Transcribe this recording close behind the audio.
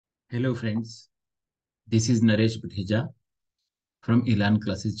Hello friends, this is Naresh Bhateja from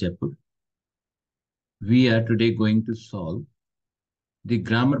Classes Jaipur. We are today going to solve the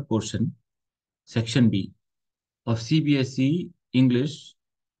grammar portion, section B of CBSE English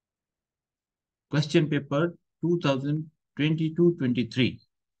question paper 2022-23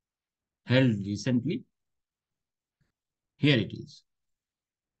 held recently. Here it is.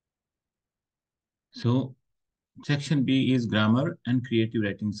 So section B is grammar and creative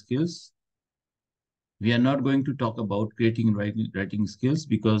writing skills. We are not going to talk about creating and writing skills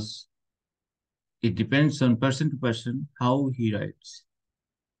because it depends on person to person how he writes.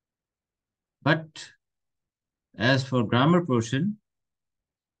 But as for grammar portion,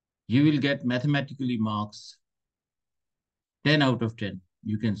 you will get mathematically marks 10 out of 10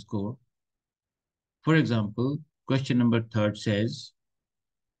 you can score. For example, question number 3 says,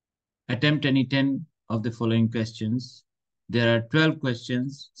 attempt any 10 of the following questions. There are 12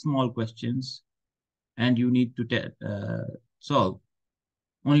 questions, small questions, and you need to solve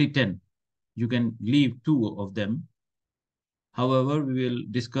only 10. You can leave 2 of them. However, we will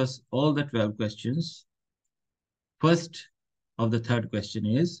discuss all the 12 questions. First of the third question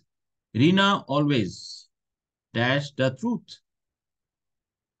is, Rina always dash the truth.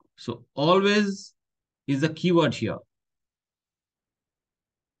 So always is the keyword here.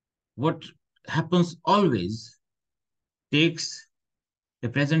 What happens always takes the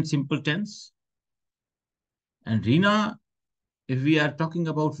present simple tense. And Rina, if we are talking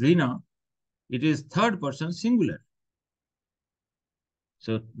about Rina, it is third person singular.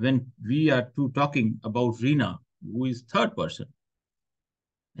 So when we are talking about Rina, who is third person,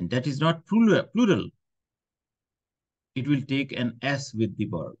 and that is not plural, it will take an S with the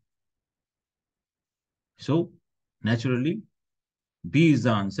verb. So naturally, B is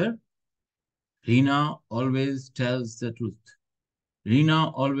the answer. Rina always tells the truth.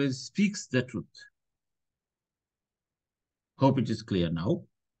 Rina always speaks the truth. Hope it is clear now.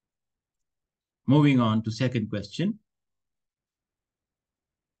 Moving on to second question.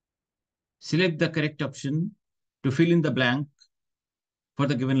 Select the correct option to fill in the blank for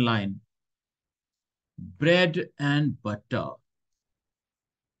the given line. Bread and butter.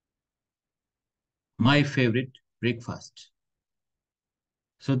 My favorite breakfast.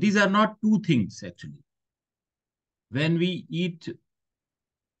 So these are not two things actually. When we eat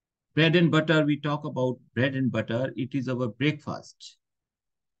bread and butter, we talk about bread and butter. It is our breakfast.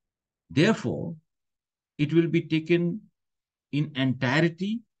 Therefore, it will be taken in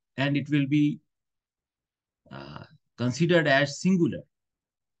entirety and it will be considered as singular.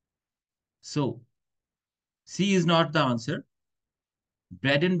 So, C is not the answer.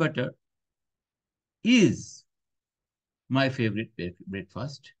 Bread and butter is my favorite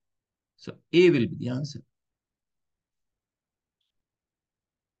breakfast. So, A will be the answer.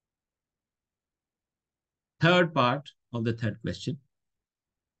 Third part of the third question.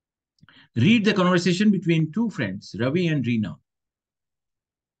 Read the conversation between two friends, Ravi and Reena.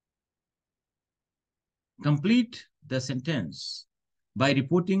 Complete the sentence by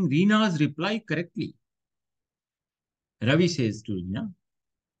reporting Reena's reply correctly. Ravi says to Reena,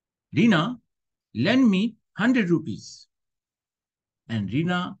 Reena, lend me 100 rupees. And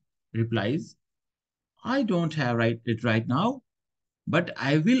Reena replies, I don't have it right now, but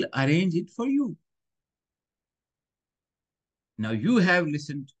I will arrange it for you. Now you have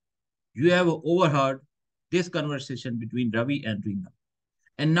listened, you have overheard this conversation between Ravi and Reena.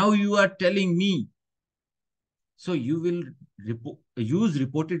 And now you are telling me. So you will use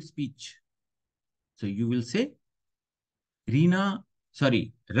reported speech. So you will say,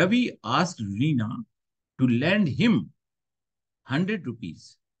 Ravi asked Reena to lend him 100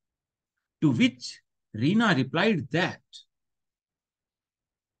 rupees. To which Reena replied that.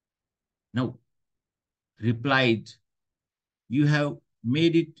 Now, replied, you have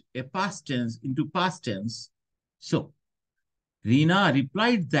made it a past tense into past tense. So, Reena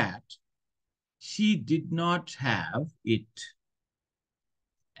replied that she did not have it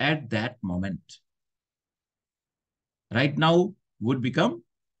at that moment. Right now would become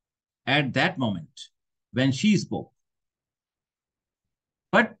at that moment when she spoke.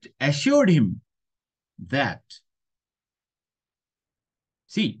 But assured him that,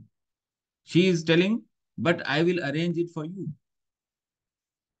 see, she is telling, but I will arrange it for you.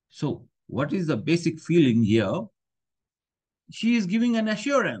 So, what is the basic feeling here? She is giving an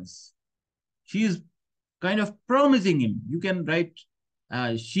assurance. She is kind of promising him. You can write,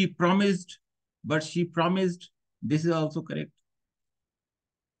 she promised, but she promised. This is also correct.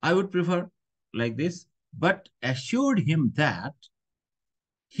 I would prefer like this, but assured him that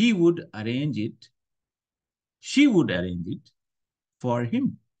he would arrange it, she would arrange it for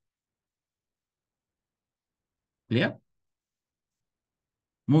him. Clear?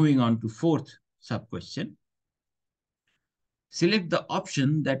 Moving on to fourth sub-question. Select the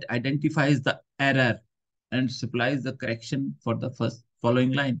option that identifies the error and supplies the correction for the first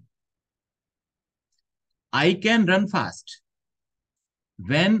following line. I can run fast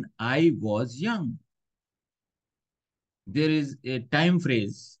when I was young. There is a time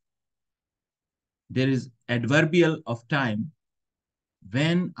phrase. There is adverbial of time,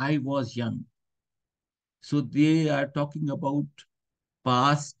 when I was young. So they are talking about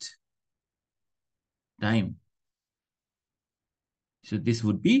past time. So this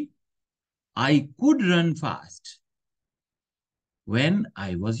would be, I could run fast when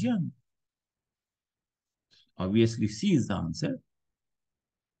I was young. Obviously, C is the answer.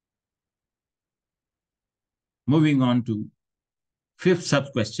 Moving on to fifth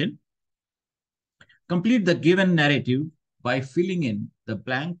sub-question. Complete the given narrative by filling in the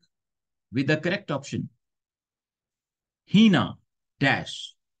blank with the correct option. Hina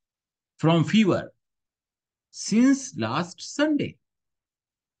dash from fever since last Sunday.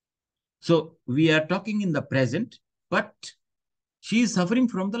 So we are talking in the present, but she is suffering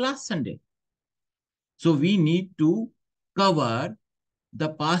from the last Sunday. So we need to cover the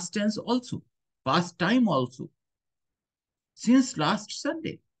past tense also, past time also, since last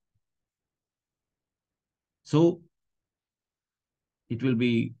Sunday. So it will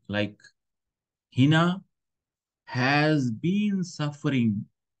be like, Hina has been suffering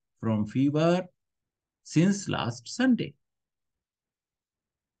from fever since last Sunday.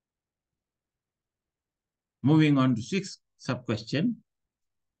 Moving on to sixth sub-question.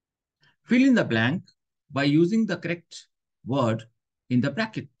 Fill in the blank by using the correct word in the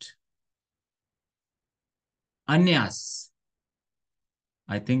bracket. Anyas.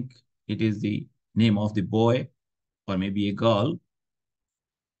 I think it is the name of the boy or maybe a girl.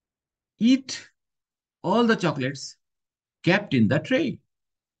 Eat all the chocolates kept in the tray.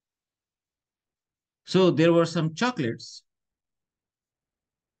 So there were some chocolates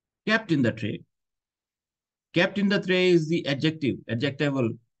kept in the tray. Kept in the tray is the adjectival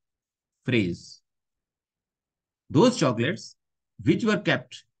phrase. Those chocolates which were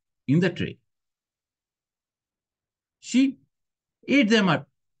kept in the tray. She ate them up.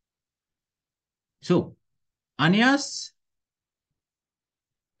 So Anyas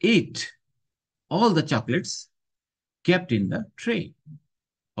ate all the chocolates kept in the tray.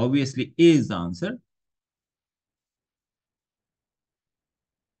 Obviously, A is the answer.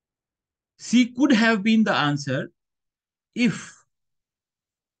 C could have been the answer if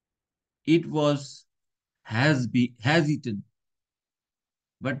it was has eaten,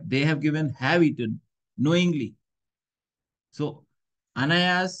 but they have given have eaten knowingly. So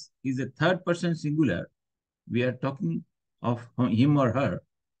Anayas is a third person singular. We are talking of him or her.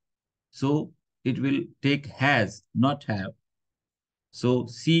 So it will take has, not have. So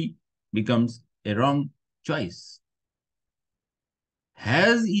C becomes a wrong choice.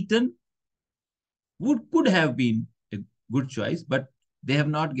 Has eaten could have been a good choice, but they have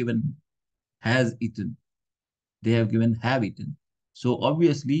not given has eaten. They have given have eaten. So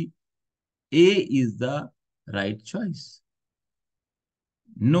obviously, A is the right choice.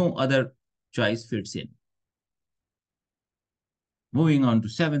 No other choice fits in. Moving on to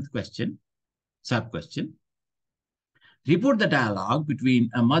seventh question, sub-question. Report the dialogue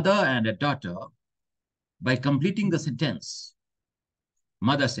between a mother and a daughter by completing the sentence.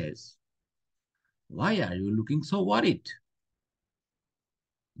 Mother says, "Why are you looking so worried?"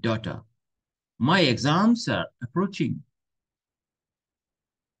 Daughter, "My exams are approaching."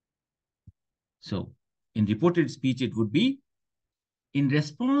 So in reported speech, it would be, in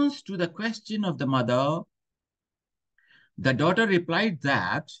response to the question of the mother, the daughter replied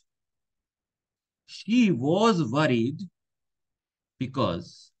that she was worried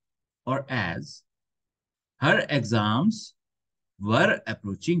because, or as, her exams were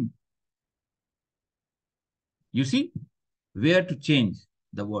approaching. You see where to change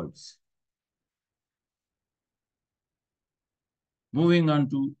the words. Moving on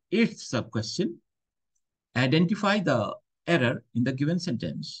to eighth sub-question. Identify the error in the given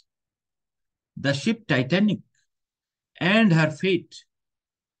sentence. The ship Titanic and her fate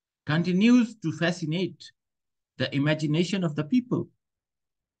continues to fascinate the imagination of the people.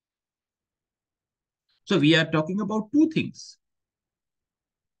 So we are talking about two things.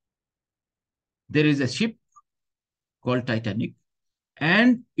 There is a ship called Titanic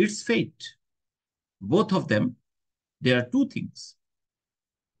and its fate. Both of them, there are two things.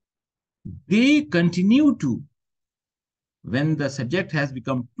 They continue to, when the subject has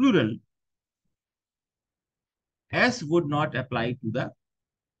become plural, S would not apply to the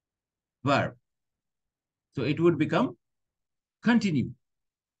verb. So it would become continue.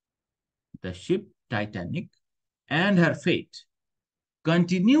 The ship Titanic and her fate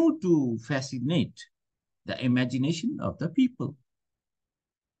continue to fascinate the imagination of the people.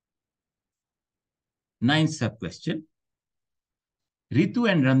 Ninth sub-question. Ritu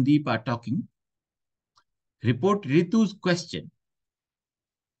and Randeep are talking. Report Ritu's question.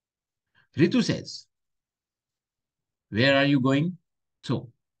 Ritu says, where are you going?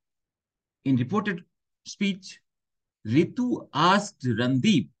 So, in reported speech, Ritu asked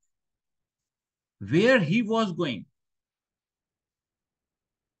Randeep where he was going.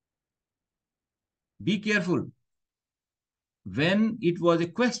 Be careful. When it was a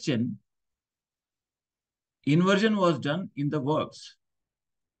question, inversion was done in the verbs.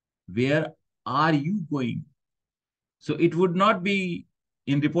 Where are you going? So it would not be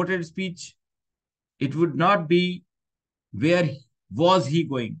in reported speech. It would not be where was he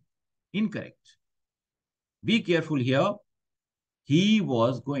going. Incorrect. Be careful here. He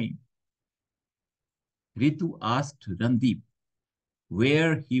was going. Ritu asked Randeep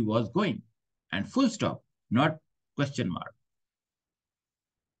where he was going. And full stop, not question mark.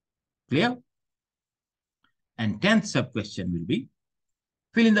 Clear? And 10th sub-question will be,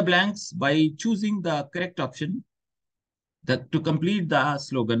 fill in the blanks by choosing the correct option to complete the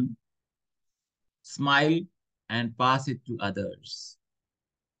slogan, smile and pass it to others.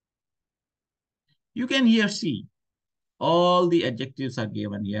 You can here see all the adjectives are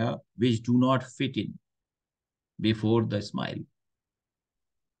given here which do not fit in before the smile.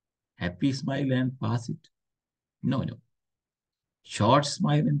 Happy smile and pass it. No. Short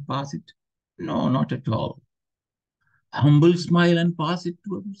smile and pass it. No, not at all. Humble smile and pass it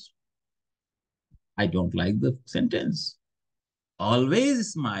to others. I don't like the sentence.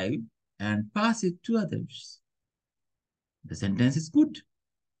 Always smile and pass it to others. The sentence is good.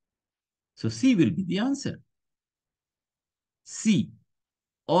 So C will be the answer. C,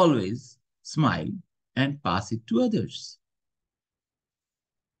 always smile and pass it to others.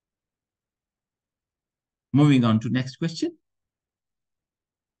 Moving on to next question.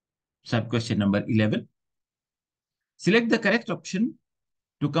 Sub-question number 11. Select the correct option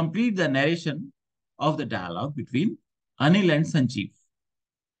to complete the narration of the dialogue between Anil and Sanjeev.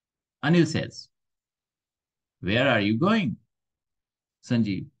 Anil says, where are you going?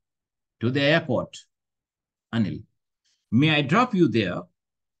 Sanjeev, to the airport. Anil, may I drop you there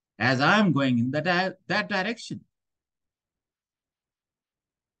as I am going in that direction?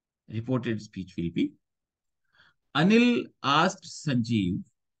 Reported speech will be, Anil asked Sanjeev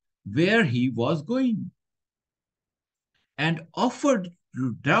where he was going and offered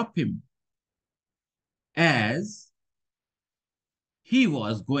to drop him as he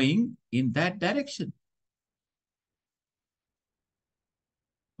was going in that direction.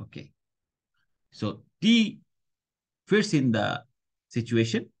 Okay. So D fits in the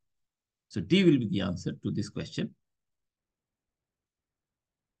situation. So D will be the answer to this question.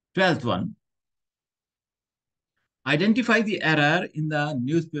 12th one. Identify the error in the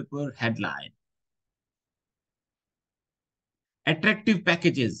newspaper headline. Attractive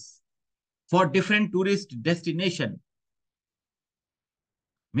packages for different tourist destinations.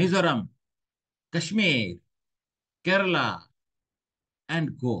 Mizoram, Kashmir, Kerala,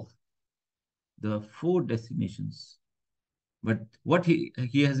 and Goa. The 4 destinations. But what he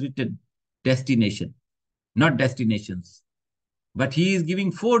has written, destination, not destinations. But he is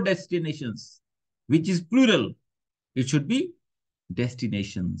giving 4 destinations, which is plural. It should be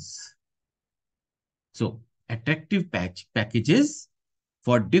destinations. So, attractive packages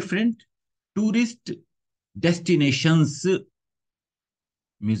for different tourist destinations.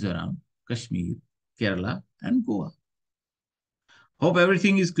 Mizoram, Kashmir, Kerala, and Goa. Hope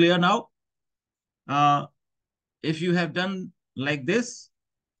everything is clear now. If you have done like this,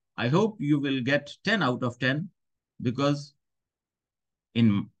 I hope you will get 10 out of 10 because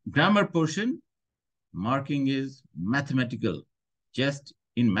in grammar portion, marking is mathematical. Just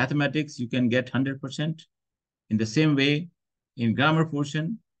in mathematics, you can get 100%. In the same way, in grammar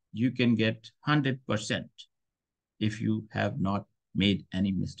portion, you can get 100% if you have not made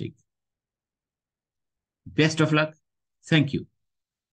any mistake. Best of luck. Thank you.